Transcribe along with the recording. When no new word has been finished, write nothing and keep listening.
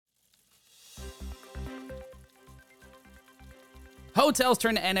Hotels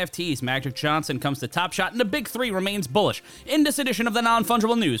turn to NFTs. Magic Johnson comes to Top Shot, and the Big 3 remains bullish. In this edition of the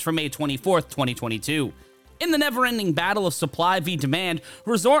Non-Fungible News for May 24th, 2022. In the never-ending battle of supply v demand,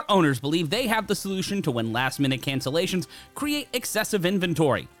 resort owners believe they have the solution to when last-minute cancellations create excessive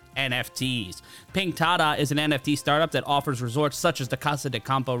inventory. NFTs. Pink Tada is an NFT startup that offers resorts such as the Casa de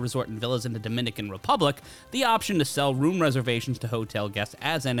Campo Resort and Villas in the Dominican Republic the option to sell room reservations to hotel guests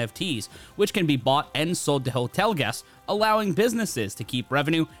as NFTs, which can be bought and sold to hotel guests, allowing businesses to keep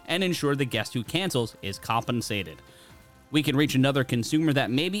revenue and ensure the guest who cancels is compensated. We can reach another consumer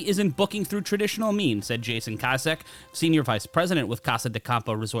that maybe isn't booking through traditional means, said Jason Kasek, Senior Vice President with Casa de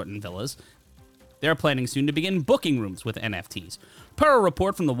Campo Resort and Villas. They're planning soon to begin booking rooms with NFTs. Per a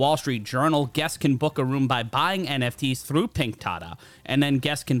report from the Wall Street Journal, guests can book a room by buying NFTs through Pink Tada, and then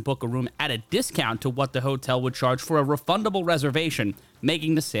guests can book a room at a discount to what the hotel would charge for a refundable reservation,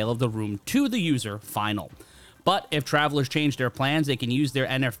 making the sale of the room to the user final. But if travelers change their plans, they can use their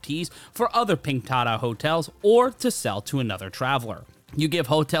NFTs for other Pink Tada hotels or to sell to another traveler. You give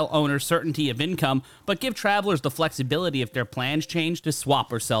hotel owners certainty of income, but give travelers the flexibility if their plans change to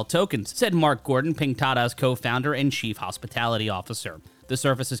swap or sell tokens, said Mark Gordon, Pink Tada's co-founder and chief hospitality officer. The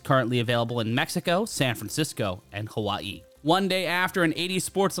service is currently available in Mexico, San Francisco, and Hawaii. One day after an 80s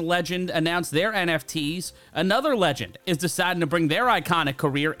sports legend announced their NFTs, another legend is deciding to bring their iconic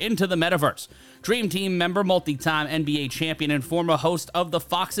career into the metaverse. Dream Team member, multi-time NBA champion, and former host of the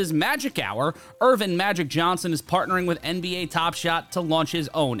Fox's Magic Hour, Irvin Magic Johnson is partnering with NBA Top Shot to launch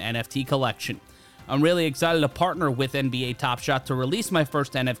his own NFT collection. I'm really excited to partner with NBA Top Shot to release my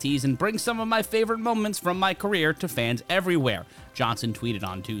first NFTs and bring some of my favorite moments from my career to fans everywhere, Johnson tweeted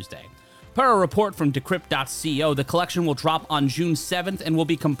on Tuesday. Per a report from Decrypt.co, the collection will drop on June 7th and will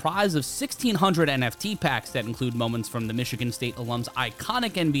be comprised of 1,600 NFT packs that include moments from the Michigan State alum's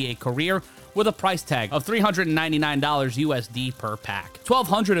iconic NBA career with a price tag of $399 USD per pack.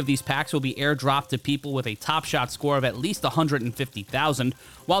 1,200 of these packs will be airdropped to people with a Top Shot score of at least 150,000,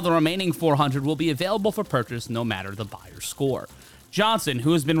 while the remaining 400 will be available for purchase no matter the buyer's score. Johnson,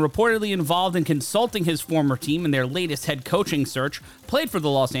 who has been reportedly involved in consulting his former team in their latest head coaching search, played for the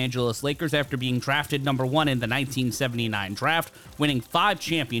Los Angeles Lakers after being drafted number 1 in the 1979 draft, winning 5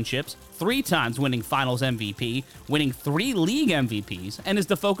 championships, 3 times winning Finals MVP, winning 3 league MVPs, and is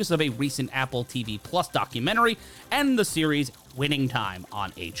the focus of a recent Apple TV Plus documentary and the series Winning Time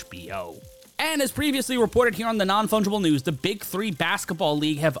on HBO. And as previously reported here on the Non-Fungible News, the Big 3 basketball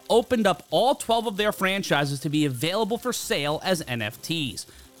league have opened up all 12 of their franchises to be available for sale as NFTs.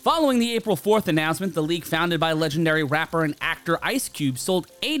 Following the April 4th announcement, the league founded by legendary rapper and actor Ice Cube sold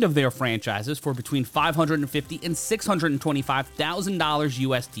 8 of their franchises for between $550,000 and $625,000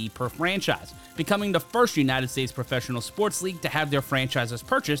 USD per franchise, becoming the first United States professional sports league to have their franchises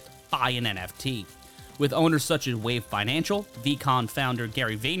purchased by an NFT. With owners such as Wave Financial, VCon founder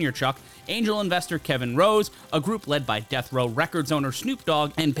Gary Vaynerchuk, angel investor Kevin Rose, a group led by Death Row Records owner Snoop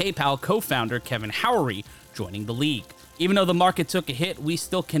Dogg, and PayPal co-founder Kevin Howery joining the league. Even though the market took a hit, we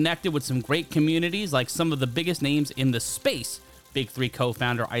still connected with some great communities like some of the biggest names in the space, Big 3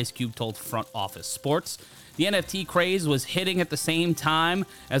 co-founder Ice Cube told Front Office Sports. The NFT craze was hitting at the same time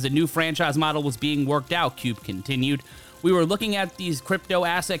as a new franchise model was being worked out, Cube continued. We were looking at these crypto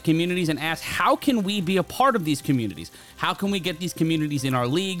asset communities and asked, how can we be a part of these communities? How can we get these communities in our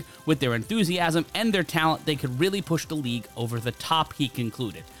league? With their enthusiasm and their talent, they could really push the league over the top, he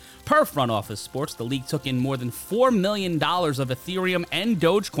concluded. Per Front Office Sports, the league took in more than $4 million of Ethereum and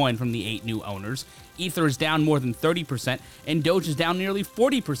Dogecoin from the 8 new owners. Ether is down more than 30%, and Doge is down nearly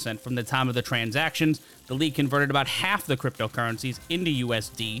 40% from the time of the transactions. The league converted about half the cryptocurrencies into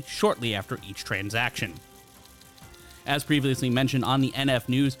USD shortly after each transaction. As previously mentioned on the NF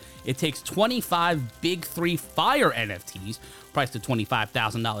News, it takes 25 Big 3 Fire NFTs, priced at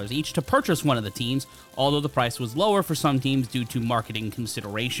 $25,000 each, to purchase one of the teams, although the price was lower for some teams due to marketing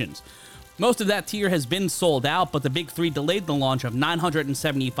considerations. Most of that tier has been sold out, but the Big 3 delayed the launch of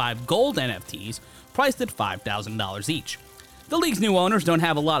 975 gold NFTs, priced at $5,000 each. The league's new owners don't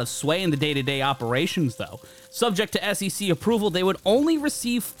have a lot of sway in the day-to-day operations, though. Subject to SEC approval, they would only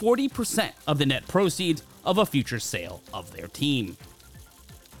receive 40% of the net proceeds of a future sale of their team.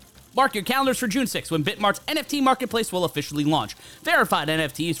 Mark your calendars for June 6th, when Bitmart's NFT marketplace will officially launch. Verified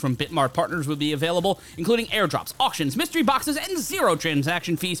NFTs from Bitmart partners will be available, including airdrops, auctions, mystery boxes, and 0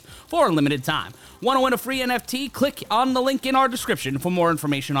 transaction fees for a limited time. Want to win a free NFT? Click on the link in our description for more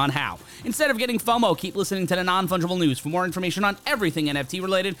information on how. Instead of getting FOMO, keep listening to the Non-Fungible News for more information on everything NFT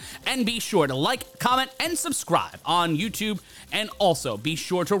related, and be sure to like, comment, and subscribe on YouTube, and also be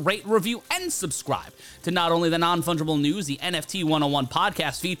sure to rate, review, and subscribe to not only the Non-Fungible News, the NFT 101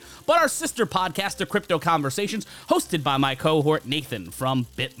 podcast feed, but but our sister podcast, The Crypto Conversations, hosted by my cohort Nathan from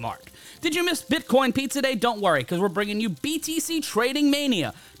Bitmart. Did you miss Bitcoin Pizza Day? Don't worry, because we're bringing you BTC Trading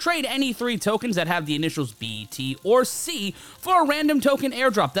Mania. Trade any 3 tokens that have the initials B, T, or C for a random token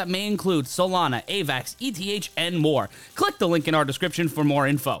airdrop that may include Solana, AVAX, ETH, and more. Click the link in our description for more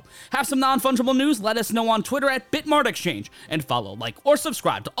info. Have some non-fungible news? Let us know on Twitter at Bitmart Exchange, and follow, like, or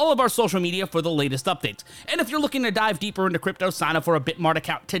subscribe to all of our social media for the latest updates. And if you're looking to dive deeper into crypto, sign up for a Bitmart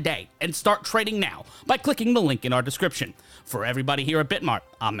account today and start trading now by clicking the link in our description. For everybody here at Bitmart,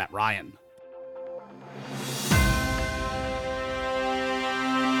 I'm Matt Ryan.